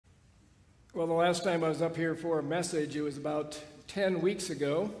Well, the last time I was up here for a message, it was about 10 weeks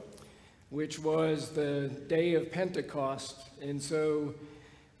ago, which was the day of Pentecost. And so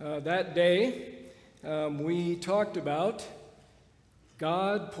that day, we talked about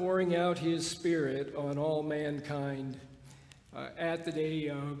God pouring out his Spirit on all mankind at the day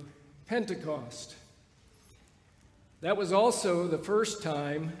of Pentecost. That was also the first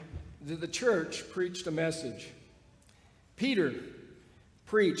time that the church preached a message. Peter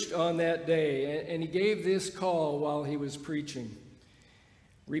preached on that day, and he gave this call while he was preaching.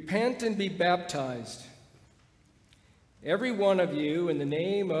 Repent and be baptized, every one of you, in the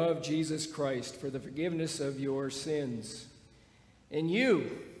name of Jesus Christ, for the forgiveness of your sins. And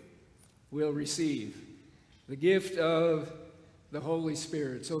you will receive the gift of the Holy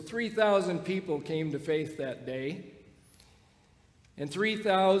Spirit. So 3,000 people came to faith that day. And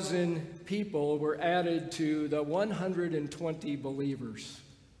 3,000 people were added to the 120 believers.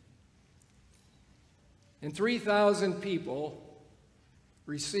 And 3,000 people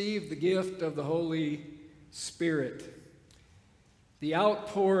received the gift of the Holy Spirit. The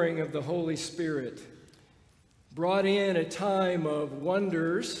outpouring of the Holy Spirit brought in a time of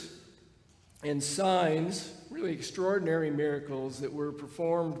wonders and signs, really extraordinary miracles that were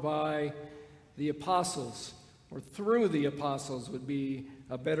performed by the apostles, or through the apostles would be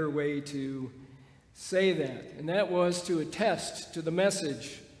a better way to say that. And that was to attest to the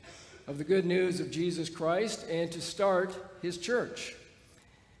message of the good news of Jesus Christ and to start his church.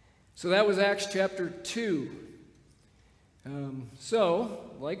 So that was Acts chapter 2.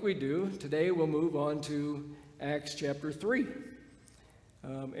 So, like we do, today we'll move on to Acts chapter 3.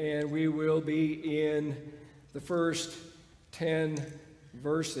 And we will be in the first 10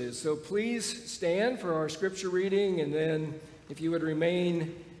 verses. So please stand for our scripture reading, and then if you would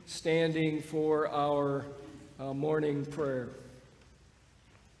remain standing for our morning prayer.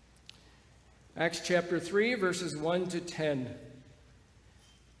 Acts chapter 3, verses 1 to 10.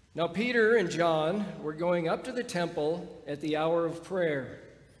 Now Peter and John were going up to the temple at the hour of prayer,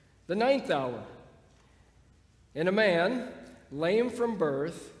 the 9th hour. And a man, lame from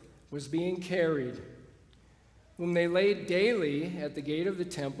birth, was being carried, whom they laid daily at the gate of the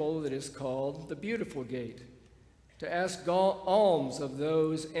temple that is called the Beautiful Gate, to ask alms of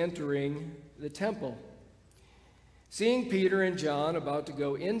those entering the temple. Seeing Peter and John about to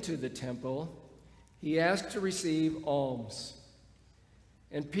go into the temple, he asked to receive alms.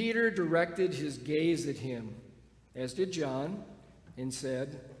 And Peter directed his gaze at him, as did John, and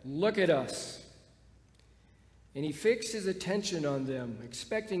said, "Look at us." And he fixed his attention on them,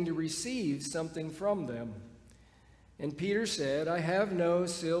 expecting to receive something from them. And Peter said, "I have no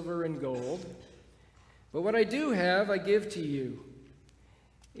silver and gold, but what I do have I give to you.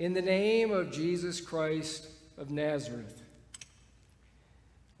 In the name of Jesus Christ of Nazareth,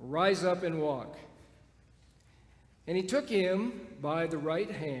 rise up and walk." And he took him by the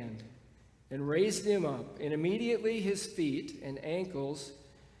right hand and raised him up, and immediately his feet and ankles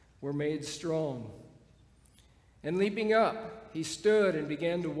were made strong. And leaping up, he stood and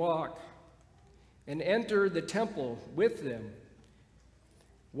began to walk, and entered the temple with them,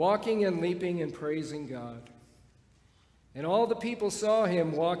 walking and leaping and praising God. And all the people saw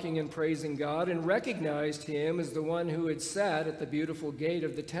him walking and praising God, and recognized him as the one who had sat at the beautiful gate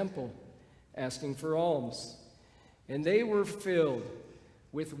of the temple, asking for alms. And they were filled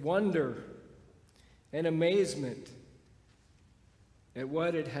with wonder and amazement at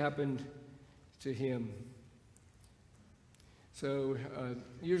what had happened to him. So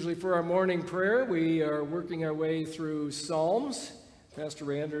usually for our morning prayer, we are working our way through Psalms. Pastor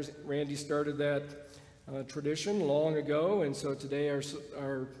Randy started that tradition long ago, and so today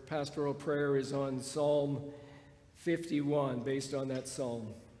our pastoral prayer is on Psalm 51, based on that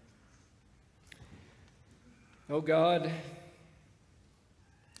psalm. O God,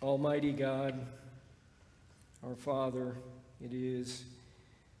 Almighty God, our Father, it is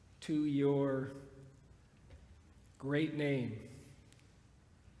to your great name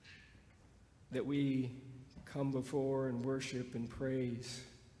that we come before and worship and praise.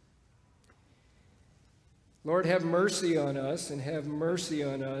 Lord, have mercy on us, and have mercy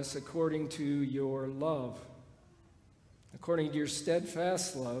on us according to your love, according to your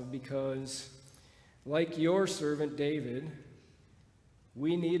steadfast love, because like your servant David,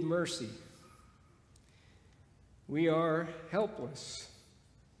 we need mercy. We are helpless.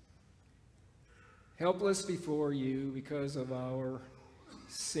 Helpless before you because of our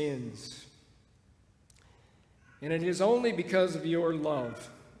sins. And it is only because of your love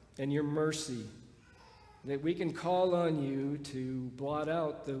and your mercy that we can call on you to blot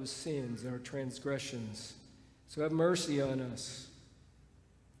out those sins, our transgressions. So have mercy on us.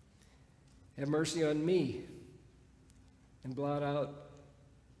 Have mercy on me and blot out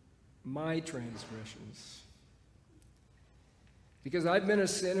my transgressions. Because I've been a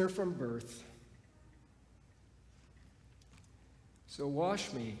sinner from birth. So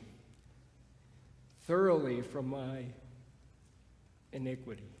wash me thoroughly from my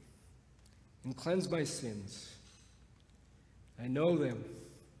iniquity and cleanse my sins. I know them.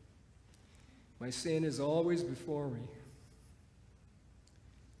 My sin is always before me.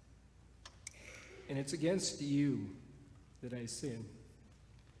 And it's against you that I sin,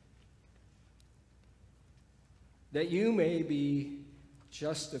 that you may be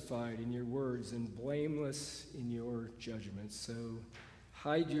justified in your words and blameless in your judgments. So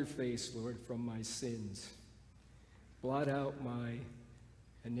hide your face, Lord, from my sins. Blot out my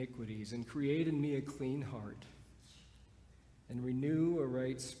iniquities and create in me a clean heart and renew a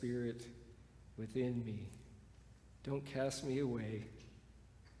right spirit within me. Don't cast me away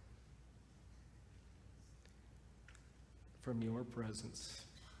from your presence.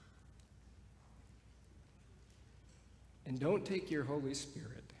 And don't take your Holy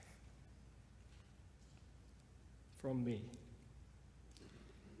Spirit from me.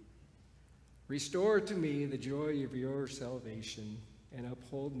 Restore to me the joy of your salvation and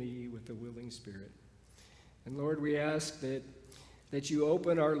uphold me with a willing spirit. And Lord, we ask that you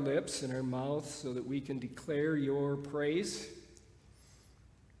open our lips and our mouths so that we can declare your praise,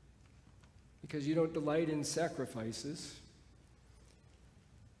 because you don't delight in sacrifices.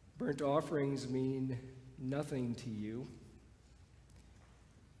 Burnt offerings mean nothing to you.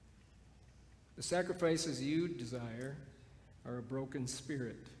 The sacrifices you desire are a broken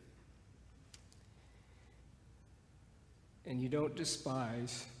spirit. And you don't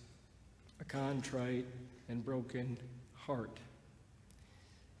despise a contrite and broken heart.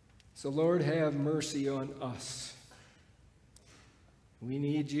 So, Lord, have mercy on us. We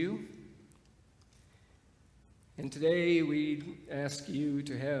need you. And today we ask you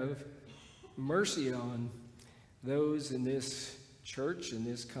to have mercy on those in this church, in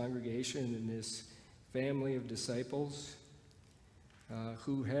this congregation, in this family of disciples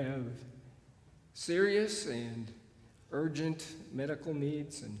who have serious and urgent medical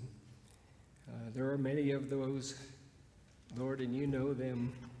needs. And there are many of those, Lord, and you know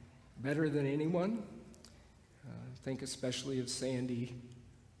them better than anyone. Think especially of Sandy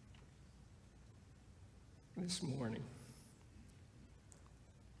this morning.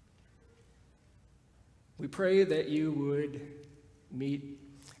 We pray that you would meet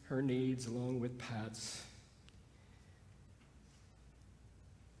her needs along with Pat's.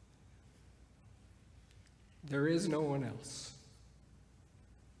 There is no one else.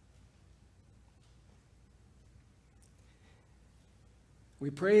 We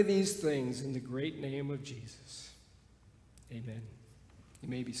pray these things in the great name of Jesus. Amen. You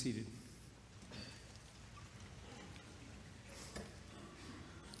may be seated.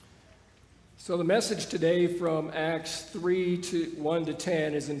 So the message today from Acts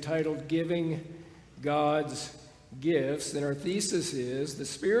 1-10 is entitled Giving God's Gifts. And our thesis is the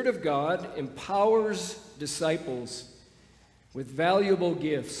Spirit of God empowers disciples with valuable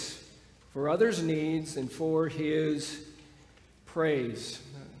gifts for others' needs and for his praise.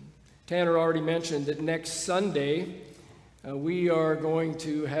 Tanner already mentioned that next Sunday we are going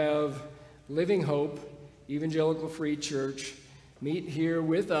to have Living Hope Evangelical Free Church meet here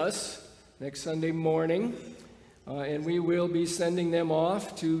with us next Sunday morning, and we will be sending them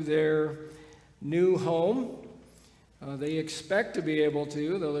off to their new home. They expect to be able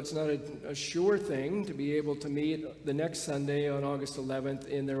to, though it's not a sure thing, to be able to meet the next Sunday on August 11th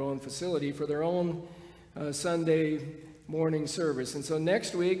in their own facility for their own Sunday morning service. And so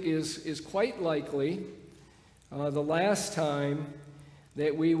next week is quite likely the last time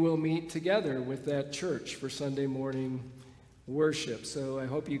that we will meet together with that church for Sunday morning worship. So I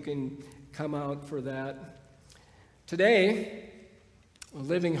hope you can come out for that. Today,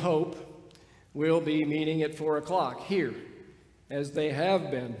 Living Hope will be meeting at 4 o'clock here, as they have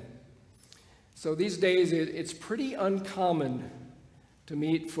been. So these days, it's pretty uncommon to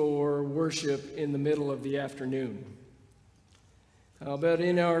meet for worship in the middle of the afternoon. But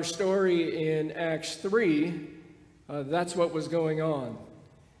in our story in Acts 3, that's what was going on.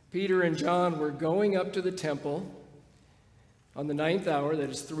 Peter and John were going up to the temple on the 9th hour, that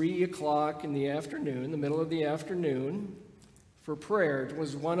is 3 o'clock in the afternoon, the middle of the afternoon, for prayer. It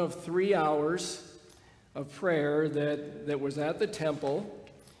was one of 3 hours of prayer that was at the temple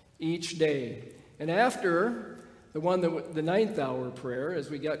each day. And after the 9th hour prayer, as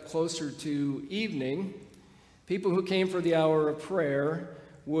we got closer to evening, people who came for the hour of prayer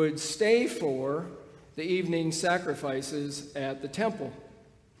would stay for the evening sacrifices at the temple.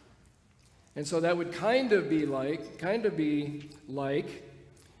 And so that would kind of be like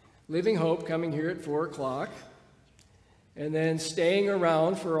Living Hope coming here at 4 o'clock and then staying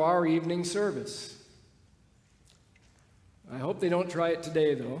around for our evening service. I hope they don't try it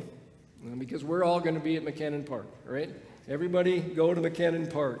today, though, because we're all going to be at McKinnon Park, right? Everybody go to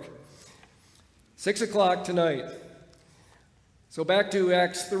McKinnon Park. 6 o'clock tonight. So back to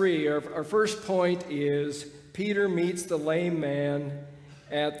Acts 3. Our first point is Peter meets the lame man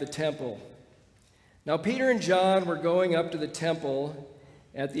at the temple. Now, Peter and John were going up to the temple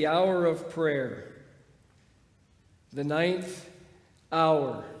at the hour of prayer, the 9th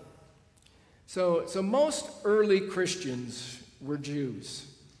hour. So most early Christians were Jews,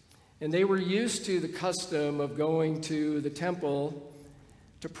 and they were used to the custom of going to the temple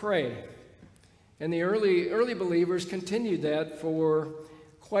to pray. And the early believers continued that for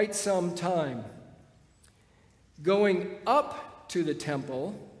quite some time. Going up to the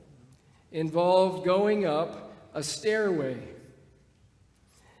temple involved going up a stairway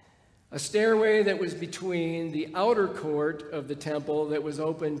that was between the outer court of the temple that was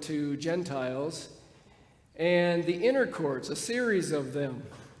open to Gentiles and the inner courts, a series of them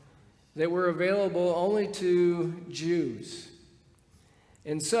that were available only to Jews.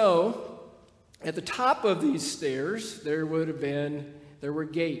 And so, at the top of these stairs, there were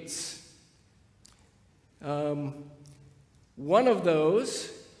gates. One of those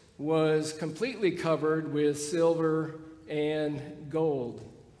was completely covered with silver and gold.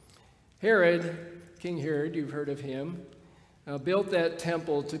 King Herod, you've heard of him, built that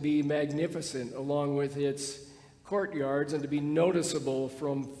temple to be magnificent along with its courtyards and to be noticeable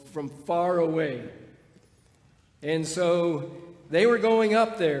from far away. And so they were going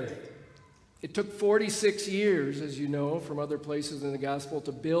up there. It took 46 years, as you know from other places in the gospel,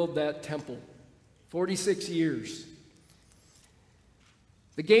 to build that temple. 46 years.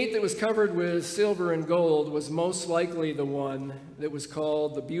 The gate that was covered with silver and gold was most likely the one that was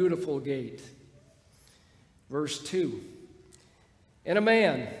called the Beautiful Gate. Verse 2. And a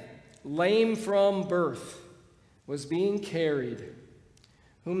man, lame from birth, was being carried,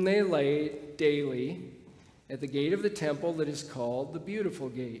 whom they laid daily at the gate of the temple that is called the Beautiful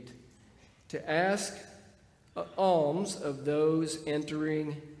Gate, to ask alms of those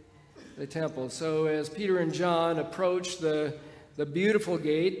entering the temple. So as Peter and John approach the Beautiful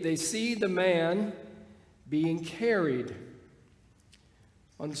Gate, they see the man being carried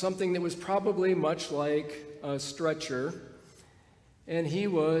on something that was probably much like a stretcher, and he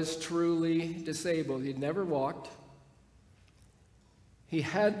was truly disabled. He'd never walked. He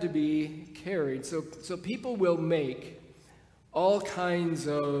had to be carried. So people will make all kinds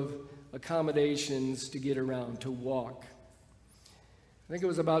of accommodations to get around, to walk. I think it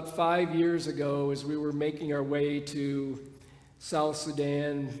was about 5 years ago as we were making our way to South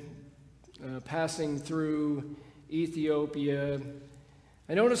Sudan, passing through Ethiopia,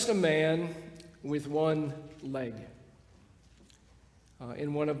 I noticed a man with one leg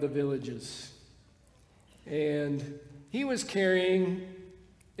in one of the villages. And he was carrying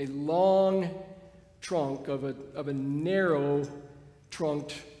a long trunk of a narrow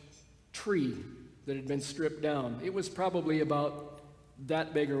trunked tree that had been stripped down. It was probably about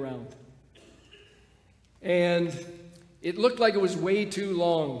that big around. And it looked like it was way too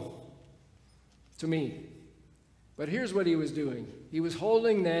long to me. But here's what he was doing. He was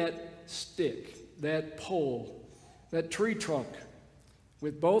holding that stick, that pole, that tree trunk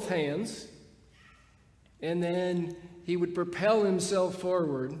with both hands, and then he would propel himself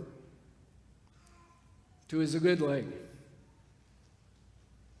forward to his good leg.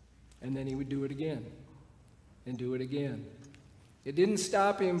 And then he would do it again and do it again. It didn't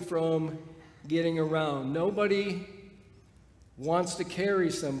stop him from getting around. Nobody wants to carry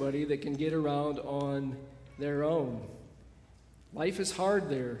somebody that can get around on their own. Life is hard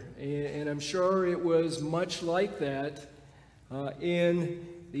there, and I'm sure it was much like that in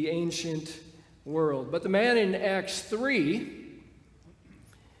the ancient world. But the man in Acts 3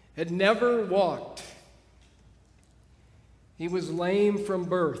 had never walked. He was lame from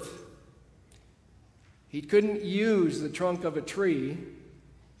birth. He couldn't use the trunk of a tree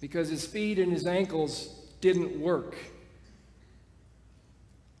because his feet and his ankles didn't work.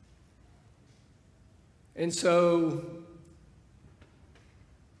 And so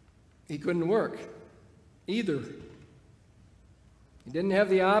he couldn't work either. He didn't have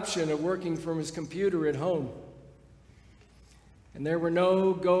the option of working from his computer at home. And there were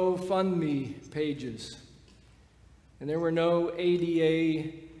no GoFundMe pages. And there were no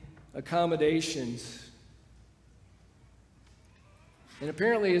ADA accommodations. And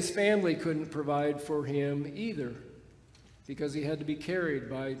apparently his family couldn't provide for him either, because he had to be carried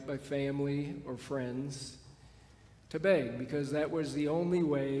by family or friends to beg, because that was the only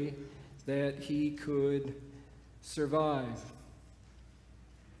way that he could survive.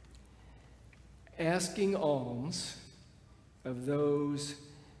 Asking alms of those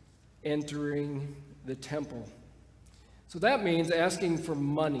entering the temple. So that means asking for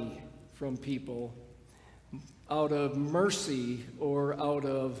money from people out of mercy or out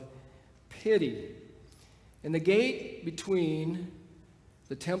of pity. And the gate between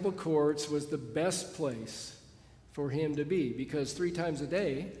the temple courts was the best place for him to be, because 3 times a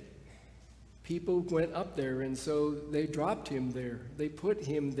day people went up there, and so they dropped him there. They put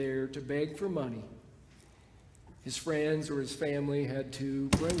him there to beg for money. His friends or his family had to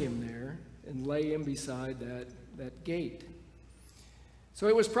bring him there and lay him beside that gate. So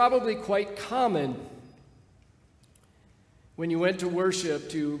it was probably quite common when you went to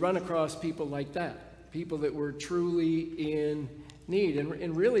worship to run across people like that, people that were truly in need.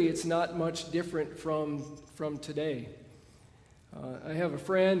 And really, it's not much different from today. I have a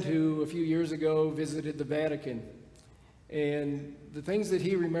friend who a few years ago visited the Vatican, and the things that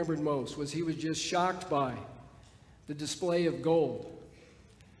he remembered most was he was just shocked by the display of gold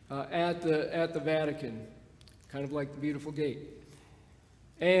at the Vatican, kind of like the beautiful gate.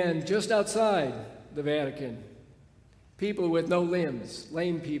 And just outside the Vatican, people with no limbs,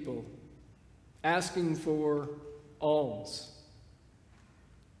 lame people, asking for alms.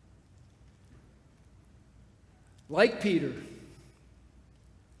 Like Peter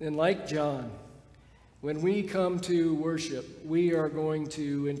and like John, when we come to worship, we are going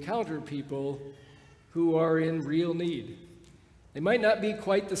to encounter people who are in real need. They might not be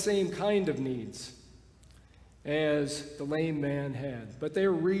quite the same kind of needs as the lame man had, but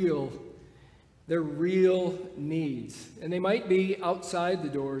they're real needs. And they might be outside the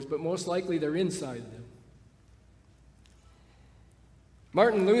doors, but most likely they're inside them.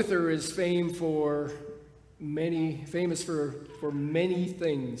 Martin Luther is famous for many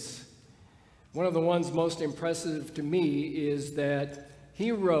things. One of the ones most impressive to me is that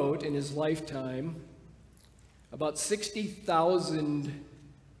he wrote in his lifetime about 60,000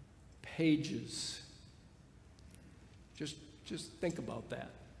 pages. Just think about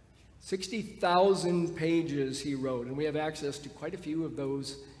that. 60,000 pages he wrote, and we have access to quite a few of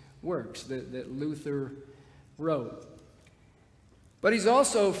those works that Luther wrote. But he's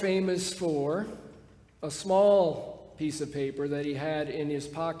also famous for a small piece of paper that he had in his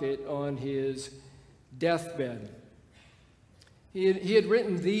pocket on his deathbed. He had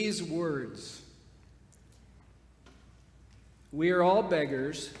written these words: "We are all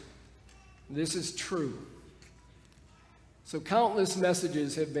beggars. This is true." So countless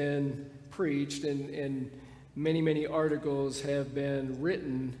messages have been preached, and many articles have been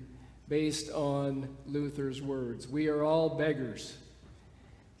written based on Luther's words. We are all beggars.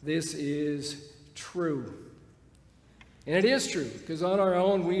 This is true. And it is true, because on our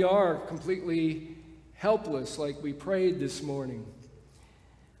own we are completely helpless, like we prayed this morning.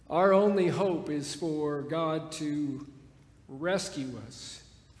 Our only hope is for God to rescue us,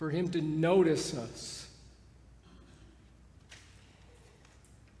 for him to notice us.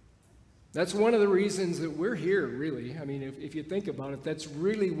 That's one of the reasons that we're here, really. I mean, if you think about it, that's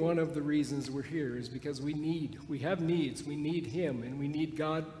really one of the reasons we're here, is because we have needs. We need him, and we need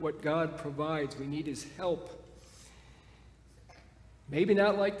God, what God provides. We need his help. Maybe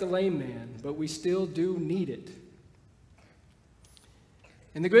not like the lame man, but we still do need it.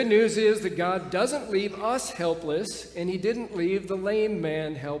 And the good news is that God doesn't leave us helpless, and he didn't leave the lame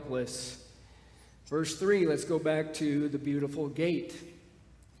man helpless. Verse 3, let's go back to the beautiful gate.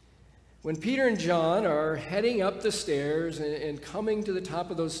 When Peter and John are heading up the stairs and coming to the top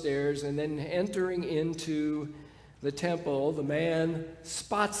of those stairs and then entering into the temple, the man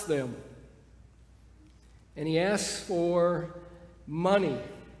spots them. And he asks for money.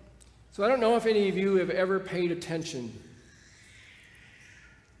 So I don't know if any of you have ever paid attention.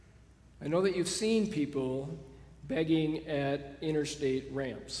 I know that you've seen people begging at interstate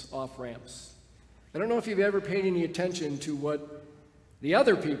ramps, off ramps. I don't know if you've ever paid any attention to what the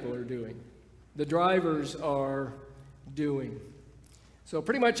other people are doing, the drivers are doing. So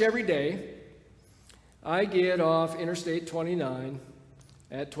pretty much every day, I get off Interstate 29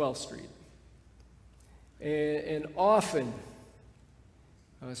 at 12th Street. And often,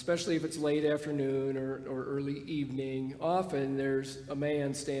 especially if it's late afternoon or early evening, often there's a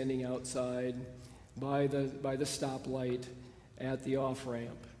man standing outside by the stoplight at the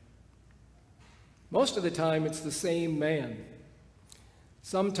off-ramp. Most of the time, it's the same man.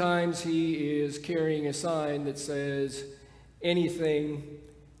 Sometimes he is carrying a sign that says, "Anything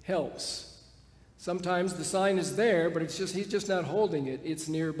helps." Sometimes the sign is there, but he's just not holding it. It's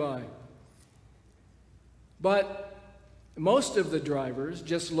nearby. But most of the drivers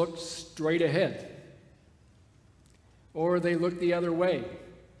just look straight ahead, or they look the other way,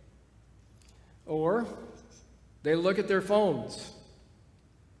 or they look at their phones.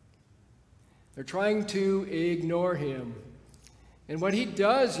 They're trying to ignore him. And what he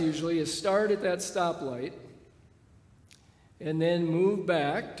does usually is start at that stoplight and then move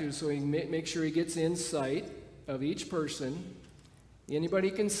back so he make sure he gets in sight of each person. Anybody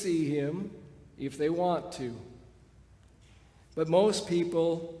can see him if they want to. But most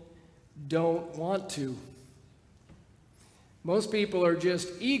people don't want to. Most people are just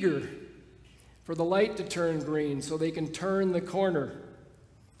eager for the light to turn green so they can turn the corner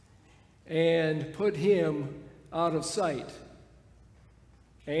and put him out of sight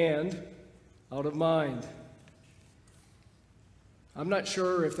and out of mind. I'm not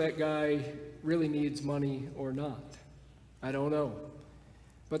sure if that guy really needs money or not. I don't know.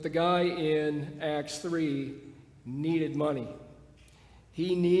 But the guy in Acts 3 needed money.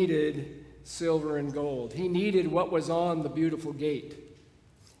 He needed silver and gold. He needed what was on the beautiful gate.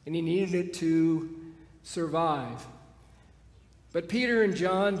 And he needed it to survive. But Peter and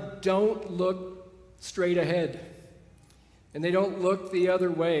John don't look straight ahead. And they don't look the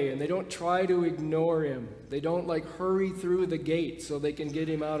other way. And they don't try to ignore him. They don't hurry through the gate so they can get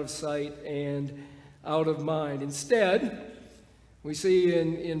him out of sight and out of mind. Instead, we see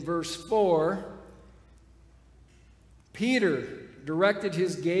in verse 4, Peter directed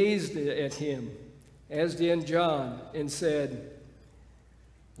his gaze at him, as did John, and said,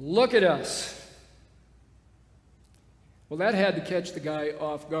 "Look at us." Well, that had to catch the guy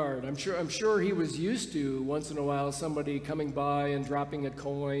off guard. I'm sure he was used to, once in a while, somebody coming by and dropping a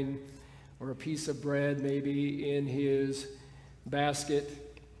coin or a piece of bread maybe in his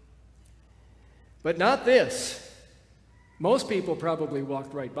basket. But not this. Most people probably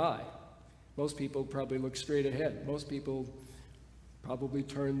walked right by. Most people probably looked straight ahead. Most people probably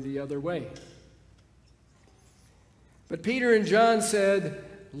turned the other way. But Peter and John said,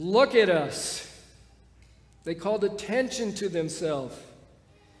 "Look at us." They called attention to themselves.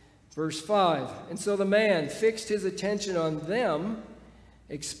 Verse 5, and so the man fixed his attention on them,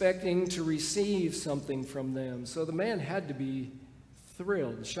 expecting to receive something from them. So the man had to be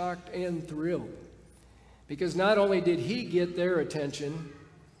thrilled, shocked and thrilled. Because not only did he get their attention,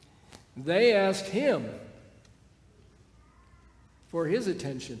 they asked him for his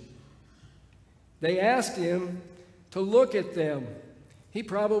attention. They asked him to look at them. He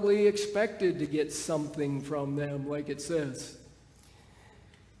probably expected to get something from them, like it says.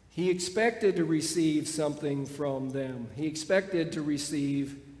 He expected to receive something from them. He expected to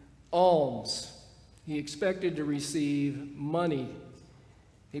receive alms. He expected to receive money.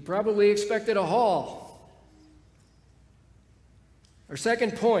 He probably expected a haul. Our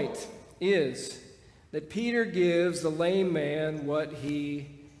second point is that Peter gives the lame man what he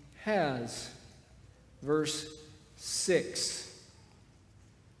has. Verse 6.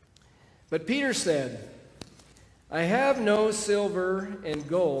 But Peter said, "I have no silver and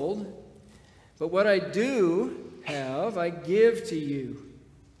gold, but what I do have, I give to you."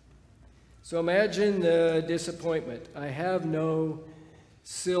 So imagine the disappointment. I have no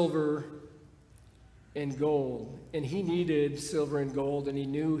silver and gold. And he needed silver and gold, and he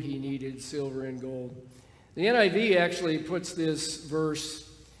knew he needed silver and gold. The NIV actually puts this verse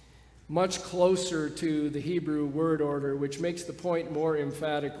much closer to the Hebrew word order, which makes the point more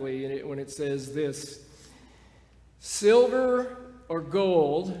emphatically when it says this: "Silver or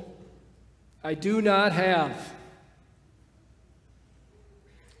gold I do not have."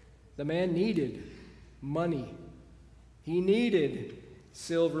 The man needed money. He needed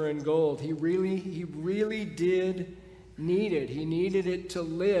silver and gold. He really did need it. He needed it to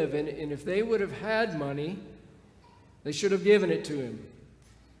live. And if they would have had money, they should have given it to him.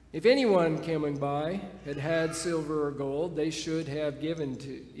 If anyone coming by had silver or gold, they should have given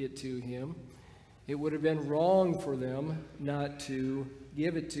it to him. It would have been wrong for them not to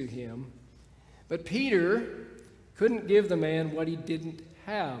give it to him. But Peter couldn't give the man what he didn't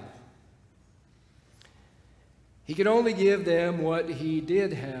have. He could only give them what he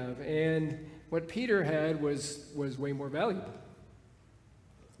did have, and what Peter had was way more valuable.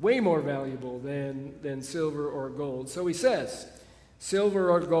 Way more valuable than silver or gold. So he says, "Silver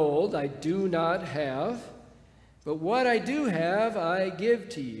or gold I do not have, but what I do have I give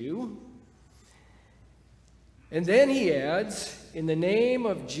to you." And then he adds, "In the name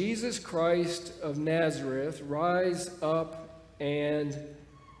of Jesus Christ of Nazareth, rise up and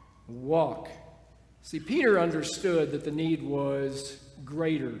walk." See, Peter understood that the need was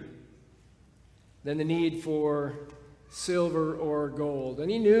greater than the need for silver or gold.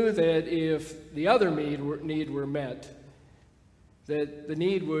 And he knew that if the other need were met, that the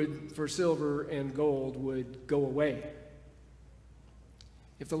need for silver and gold would go away.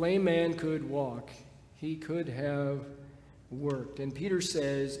 If the lame man could walk, he could have worked. And Peter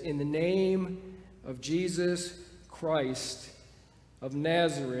says, in the name of Jesus Christ of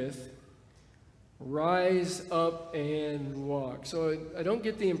Nazareth, rise up and walk. So I don't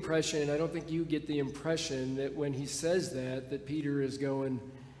get the impression, I don't think you get the impression that when he says that Peter is going,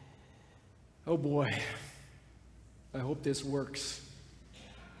 oh boy, I hope this works.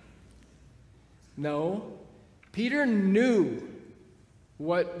 No, Peter knew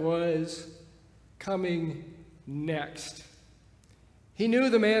what was coming next. He knew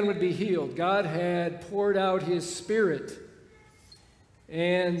the man would be healed. God had poured out his Spirit,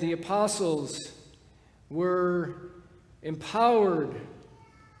 and the apostles were empowered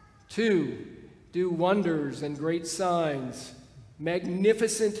to do wonders and great signs,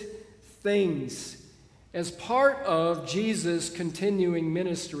 magnificent things, as part of Jesus' continuing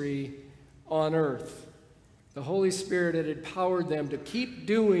ministry on earth. The Holy Spirit had empowered them to keep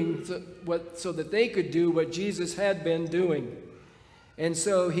doing so that they could do what Jesus had been doing. And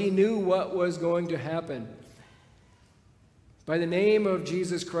so he knew what was going to happen. By the name of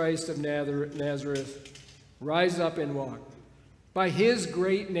Jesus Christ of Nazareth, rise up and walk. By his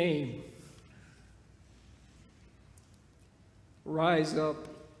great name, rise up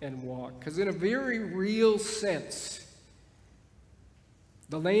and walk. Because in a very real sense,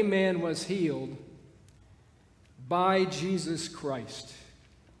 the lame man was healed by Jesus Christ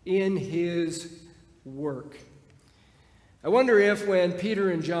in his work. I wonder if when Peter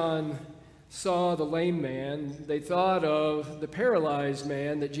and John saw the lame man, they thought of the paralyzed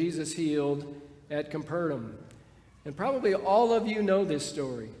man that Jesus healed at Capernaum. And probably all of you know this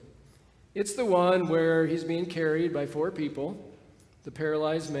story. It's the one where he's being carried by 4 people, the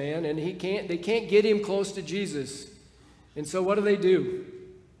paralyzed man, and they can't get him close to Jesus. And so what do?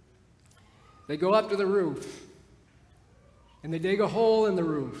 They go up to the roof, and they dig a hole in the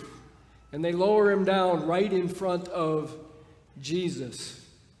roof, and they lower him down right in front of Jesus.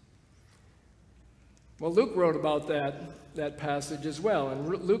 Well, Luke wrote about that passage as well, and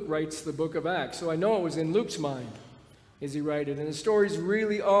Luke writes the book of Acts, so I know it was in Luke's mind as he wrote it, and the stories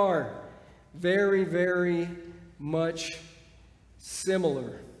really are very, very much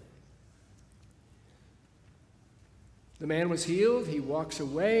similar. The man was healed, he walks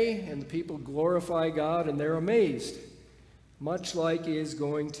away, and the people glorify God, and they're amazed, much like is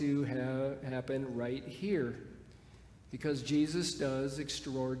going to happen right here, because Jesus does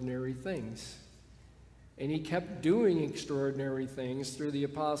extraordinary things. And he kept doing extraordinary things through the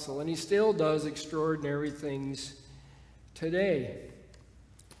apostle, and he still does extraordinary things today.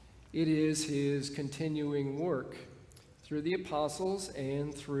 It is his continuing work through the apostles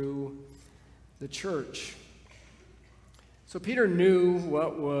and through the church. So Peter knew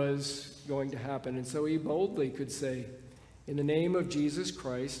what was going to happen, and so he boldly could say, in the name of Jesus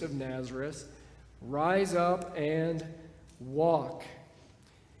Christ of Nazareth, rise up and walk.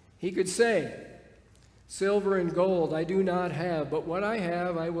 He could say, silver and gold I do not have, but what I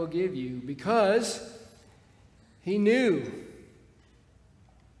have I will give you, because he knew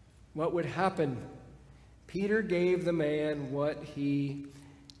what would happen. Peter gave the man what he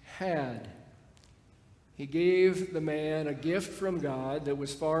had. He gave the man a gift from God that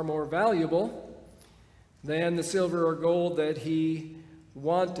was far more valuable than the silver or gold that he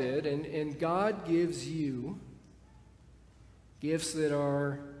wanted. And God gives you gifts that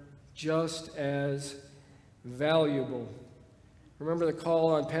are just as valuable. Remember, the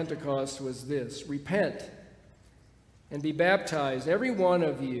call on Pentecost was this: repent and be baptized, every one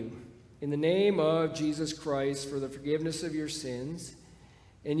of you, in the name of Jesus Christ for the forgiveness of your sins,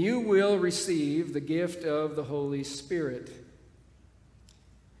 and you will receive the gift of the Holy Spirit.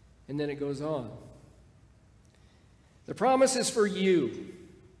 And then it goes on. The promise is for you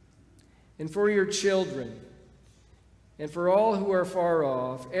and for your children and for all who are far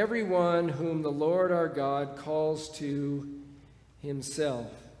off, everyone whom the Lord our God calls to himself.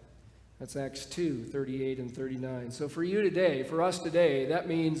 That's Acts 2, 38 and 39. So for you today, for us today, that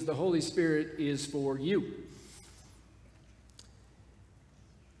means the Holy Spirit is for you.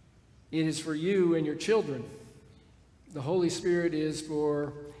 It is for you and your children. The Holy Spirit is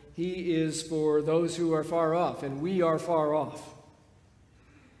for those who are far off, and we are far off.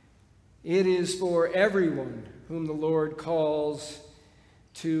 It is for everyone whom the Lord calls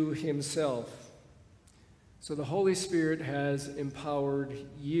to himself. So the Holy Spirit has empowered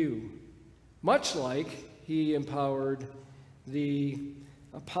you, much like he empowered the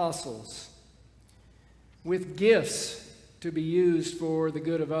apostles. with gifts to be used for the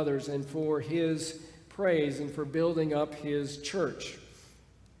good of others and for his praise and for building up his church.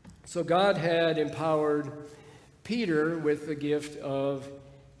 So God had empowered Peter with the gift of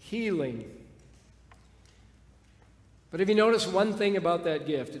healing. But if you notice one thing about that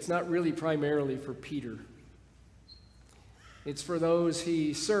gift, it's not really primarily for Peter. It's for those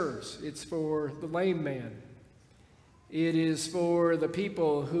he serves. It's for the lame man. It is for the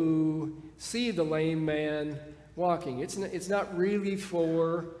people who see the lame man walking. It's not really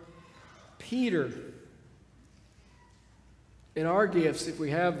for Peter. And our gifts, if we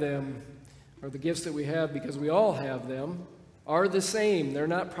have them, or the gifts that we have because we all have them, are the same. They're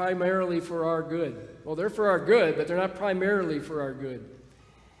not primarily for our good. Well, they're for our good, but they're not primarily for our good.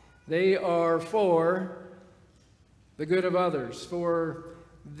 They are for the good of others, for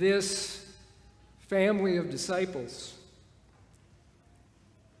this family of disciples.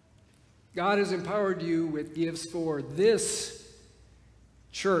 God has empowered you with gifts for this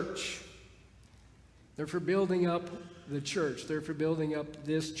church. They're for building up the church. They're for building up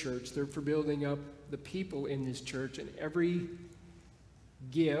this church. They're for building up the people in this church. And every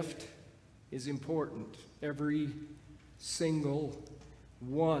gift is important. Every single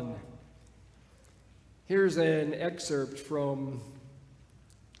one. Here's an excerpt from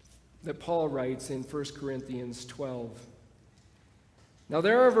that Paul writes in 1 Corinthians 12. Now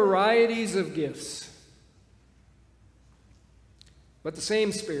there are varieties of gifts, but the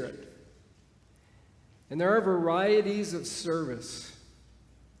same Spirit. And there are varieties of service,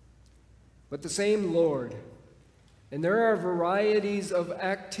 but the same Lord. And there are varieties of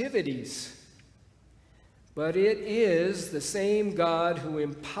activities, but it is the same God who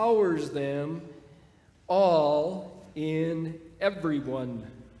empowers them all in everyone.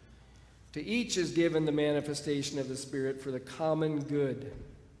 To each is given the manifestation of the Spirit for the common good.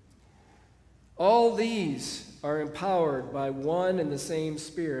 All these are empowered by one and the same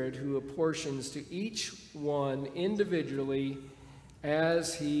Spirit who apportions to each one individually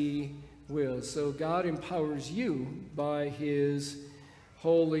as he wills. So God empowers you by his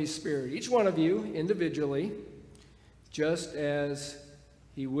Holy Spirit. Each one of you individually, just as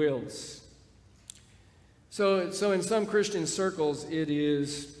he wills. So in some Christian circles, it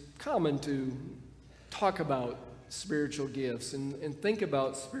is common to talk about spiritual gifts and think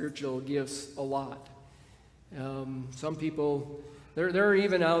about spiritual gifts a lot. Some people, there are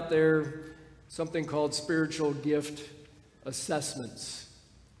even out there something called spiritual gift assessments.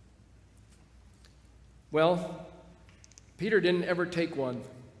 Well, Peter didn't ever take one,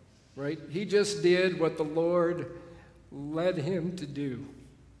 right? He just did what the Lord led him to do.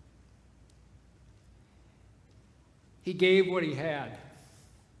 He gave what he had.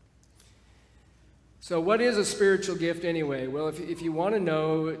 So what is a spiritual gift anyway? Well, if you want to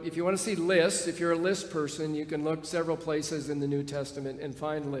know, if you want to see lists, if you're a list person, you can look several places in the New Testament and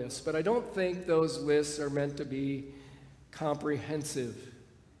find lists. But I don't think those lists are meant to be comprehensive.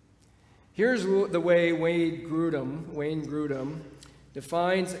 Here's the way Wayne Grudem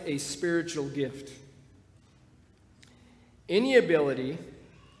defines a spiritual gift. Any ability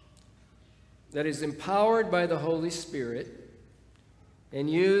that is empowered by the Holy Spirit and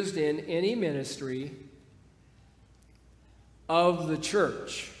used in any ministry of the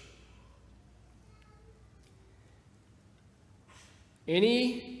church.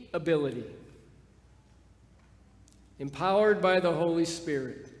 Any ability empowered by the Holy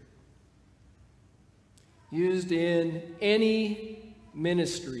Spirit, used in any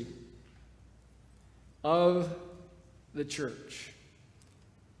ministry of the church.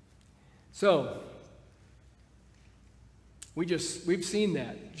 So, we've seen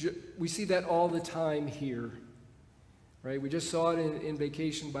that. We see that all the time here, right? We just saw it in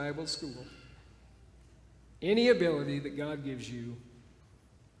Vacation Bible School. Any ability that God gives you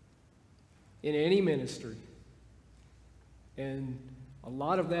in any ministry. And a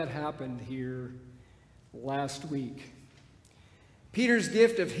lot of that happened here last week. Peter's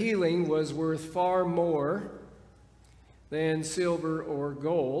gift of healing was worth far more than silver or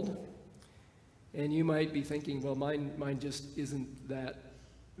gold. And you might be thinking, well, mine just isn't that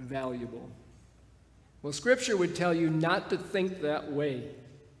valuable. Well, Scripture would tell you not to think that way.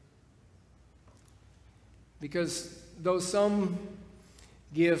 Because though some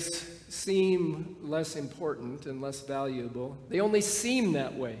gifts seem less important and less valuable, they only seem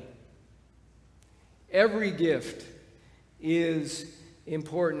that way. Every gift is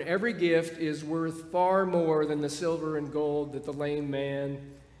important. Every gift is worth far more than the silver and gold that the lame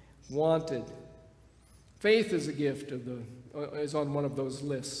man wanted. Faith is a gift is on one of those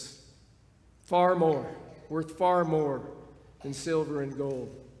lists. Far more, worth far more than silver and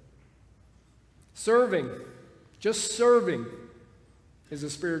gold. Serving, just serving, is a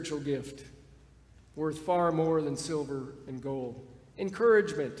spiritual gift worth far more than silver and gold.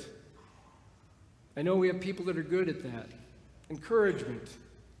 Encouragement. I know we have people that are good at that. Encouragement.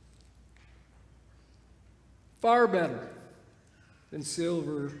 Far better than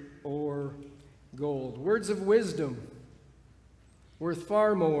silver or gold. Words of wisdom, worth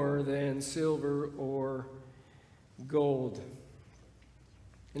far more than silver or gold.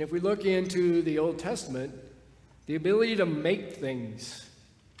 And if we look into the Old Testament, the ability to make things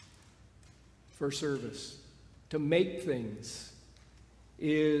for service, to make things,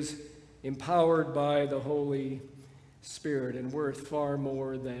 is empowered by the Holy Spirit and worth far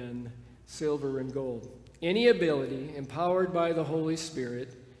more than silver and gold. Any ability empowered by the Holy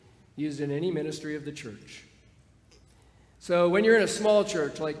Spirit used in any ministry of the church. So when you're in a small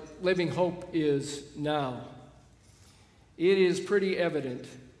church like Living Hope is now, it is pretty evident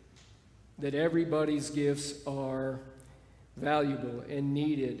that everybody's gifts are valuable and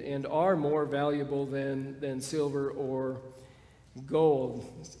needed and are more valuable than silver or gold.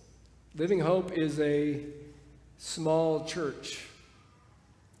 Living Hope is a small church.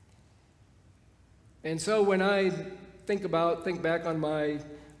 And so when I think back on my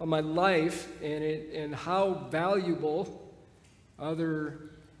life and how valuable other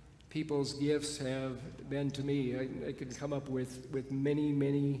people's gifts have been to me, I could come up with many,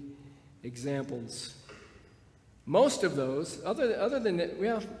 many examples. Most of those, other than that,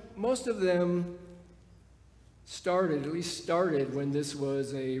 well, most of them started when this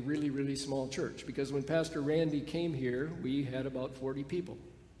was a really, really small church. Because when Pastor Randy came here, we had about 40 people.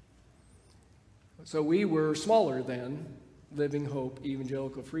 So we were smaller than Living Hope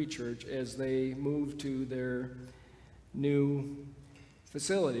Evangelical Free Church as they moved to their new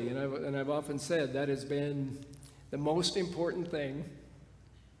facility. And I've often said that has been the most important thing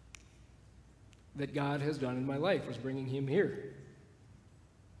that God has done in my life, was bringing him here.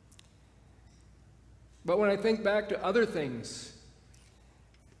 But when I think back to other things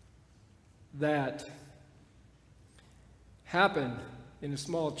that happen in a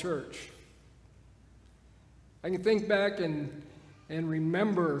small church, I can think back and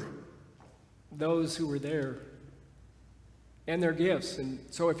remember those who were there and their gifts. And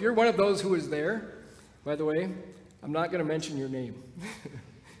so if you're one of those who was there, by the way, I'm not going to mention your name.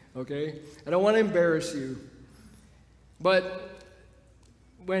 Okay? I don't want to embarrass you. But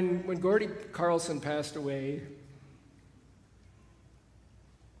when Gordy Carlson passed away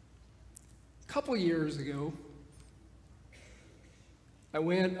a couple years ago, I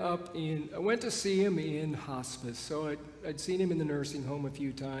went to see him in hospice. So I'd seen him in the nursing home a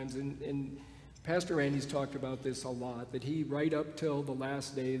few times, and Pastor Randy's talked about this a lot, that he, right up till the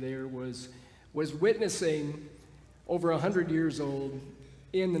last day there, was witnessing over 100 years old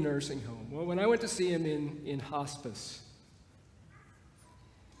in the nursing home. Well, when I went to see him in hospice,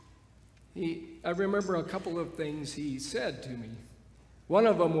 I remember a couple of things he said to me. One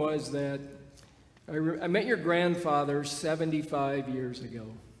of them was that, I met your grandfather 75 years ago,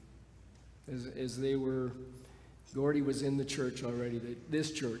 as Gordy was in the church already,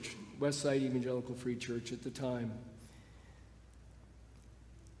 this church, Westside Evangelical Free Church at the time.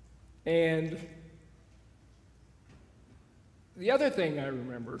 And the other thing I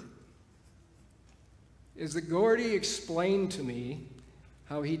remember is that Gordy explained to me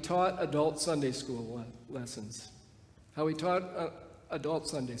how he taught adult Sunday school lessons, how he taught adult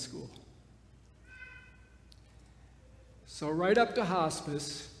Sunday school. So right up to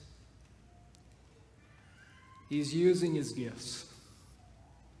hospice, he's using his gifts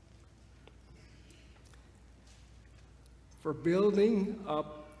for building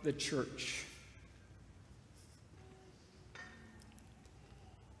up the church.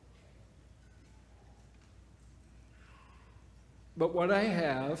 But what I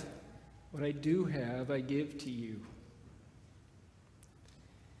do have, I give to you.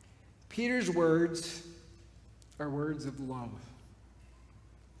 Peter's words are words of love.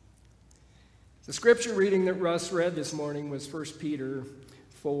 The scripture reading that Russ read this morning was 1 Peter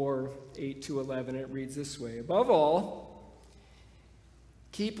 4, 8-11. It reads this way: above all,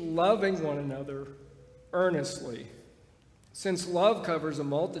 keep loving one another earnestly, since love covers a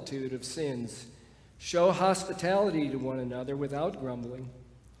multitude of sins. Show hospitality to one another without grumbling.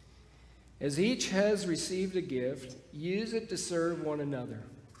 As each has received a gift, use it to serve one another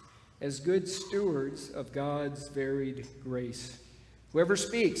as good stewards of God's varied grace. Whoever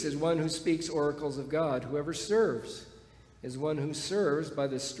speaks is one who speaks oracles of God. Whoever serves is one who serves by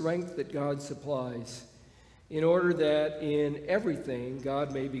the strength that God supplies, in order that in everything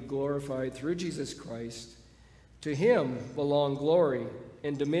God may be glorified through Jesus Christ. To him belong glory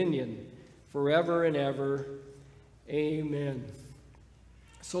and dominion forever and ever. Amen.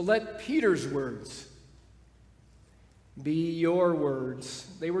 So let Peter's words be your words.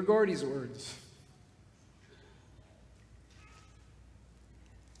 They were Gordy's words.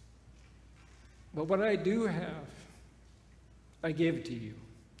 But what I do have, I give to you.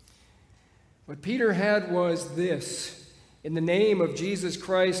 What Peter had was this: in the name of Jesus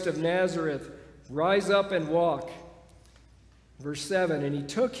Christ of Nazareth, rise up and walk. Verse 7, and he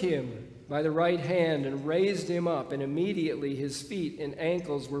took him by the right hand and raised him up, and immediately his feet and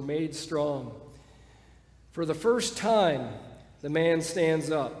ankles were made strong. For the first time, the man stands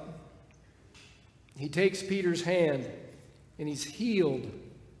up. He takes Peter's hand, and he's healed.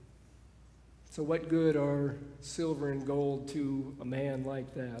 So what good are silver and gold to a man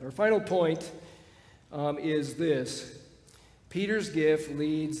like that? Our final point is this: Peter's gift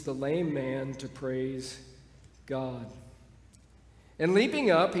leads the lame man to praise God. And leaping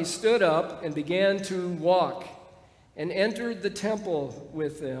up, he stood up and began to walk, and entered the temple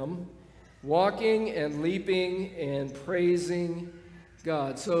with them, walking and leaping and praising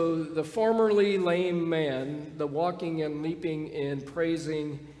God. So the formerly lame man, the walking and leaping and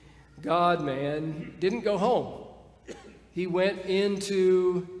praising God man, didn't go home. He went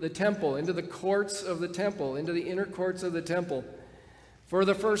into the temple, into the courts of the temple, into the inner courts of the temple for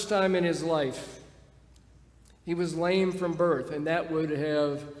the first time in his life. He was lame from birth, and that would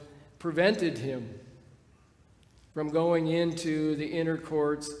have prevented him from going into the inner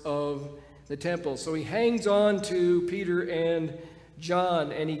courts of the temple. So he hangs on to Peter and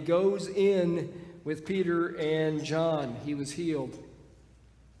John, and he goes in with Peter and John. He was healed.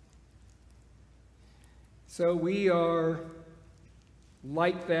 So we are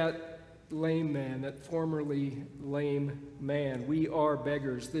like that lame man, that formerly lame man. We are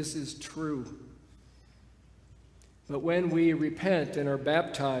beggars. This is true. But when we repent and are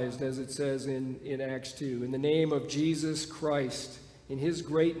baptized, as it says in Acts 2, in the name of Jesus Christ, in his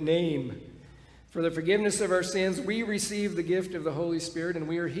great name, for the forgiveness of our sins, we receive the gift of the Holy Spirit and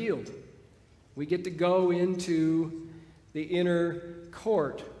we are healed. We get to go into the inner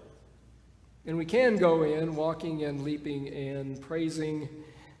court. And we can go in walking and leaping and praising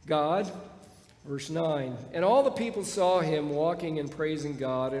God. Verse 9, and all the people saw him walking and praising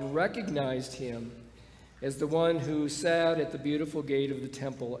God and recognized him as the one who sat at the beautiful gate of the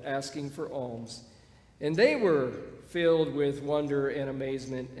temple asking for alms. And they were filled with wonder and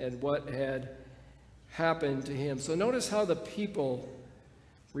amazement at what had happened to him. So notice how the people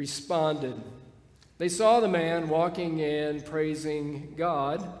responded. They saw the man walking and praising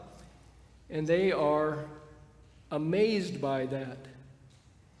God, and they are amazed by that.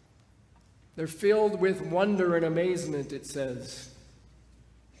 They're filled with wonder and amazement, it says.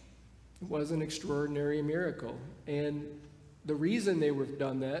 It was an extraordinary miracle. And the reason they were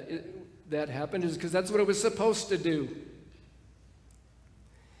done that happened is because that's what it was supposed to do.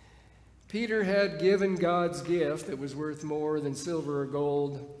 Peter had given God's gift that was worth more than silver or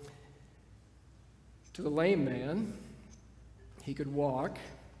gold to the lame man. He could walk.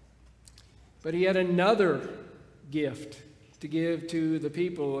 But he had another gift to give to the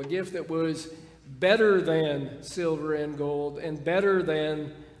people, a gift that was better than silver and gold and better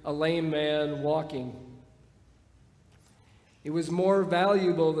than a lame man walking. It was more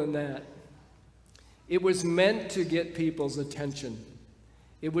valuable than that. It was meant to get people's attention.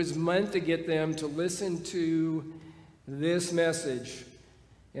 It was meant to get them to listen to this message.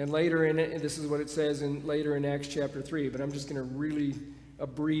 And later in it, this is what it says later in Acts chapter 3, but I'm just going to really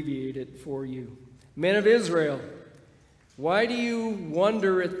abbreviate it for you. Men of Israel, why do you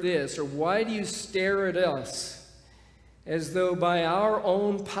wonder at this, or why do you stare at us as though by our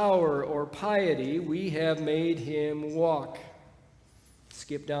own power or piety we have made him walk?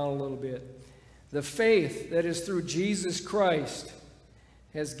 Skip down a little bit. The faith that is through Jesus Christ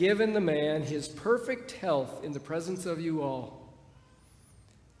has given the man his perfect health in the presence of you all.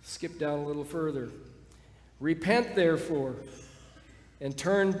 Skip down a little further. Repent, therefore, and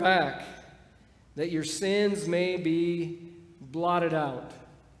turn back, that your sins may be blotted out,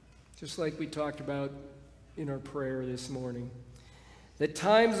 just like we talked about in our prayer this morning. That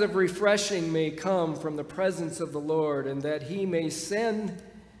times of refreshing may come from the presence of the Lord, and that he may send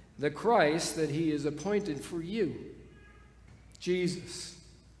the Christ that he is appointed for you, Jesus.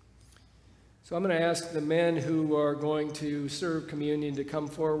 So I'm going to ask the men who are going to serve communion to come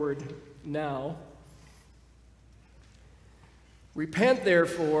forward now. Repent,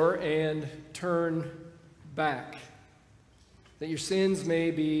 therefore, and turn back, that your sins may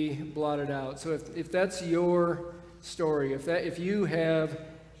be blotted out. So if that's your story, if you have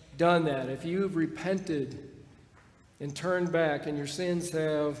done that, if you've repented and turned back and your sins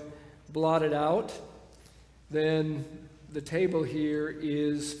have blotted out, then the table here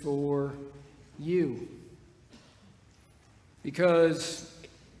is for you. Because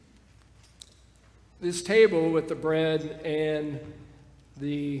this table with the bread and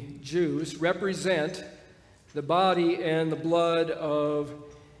the juice represent the body and the blood of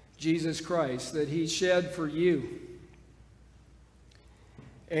Jesus Christ that he shed for you.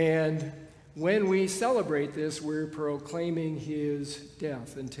 And when we celebrate this, we're proclaiming his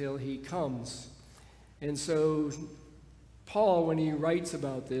death until he comes. And so Paul, when he writes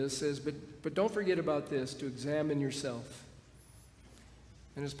about this, says, but don't forget about this, to examine yourself.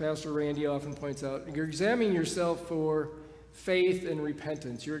 And as Pastor Randy often points out, you're examining yourself for faith and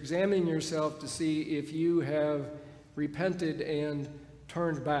repentance. You're examining yourself to see if you have repented and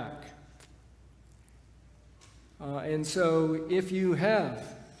turned back. And so if you have,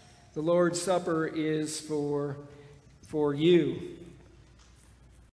 the Lord's Supper is for you.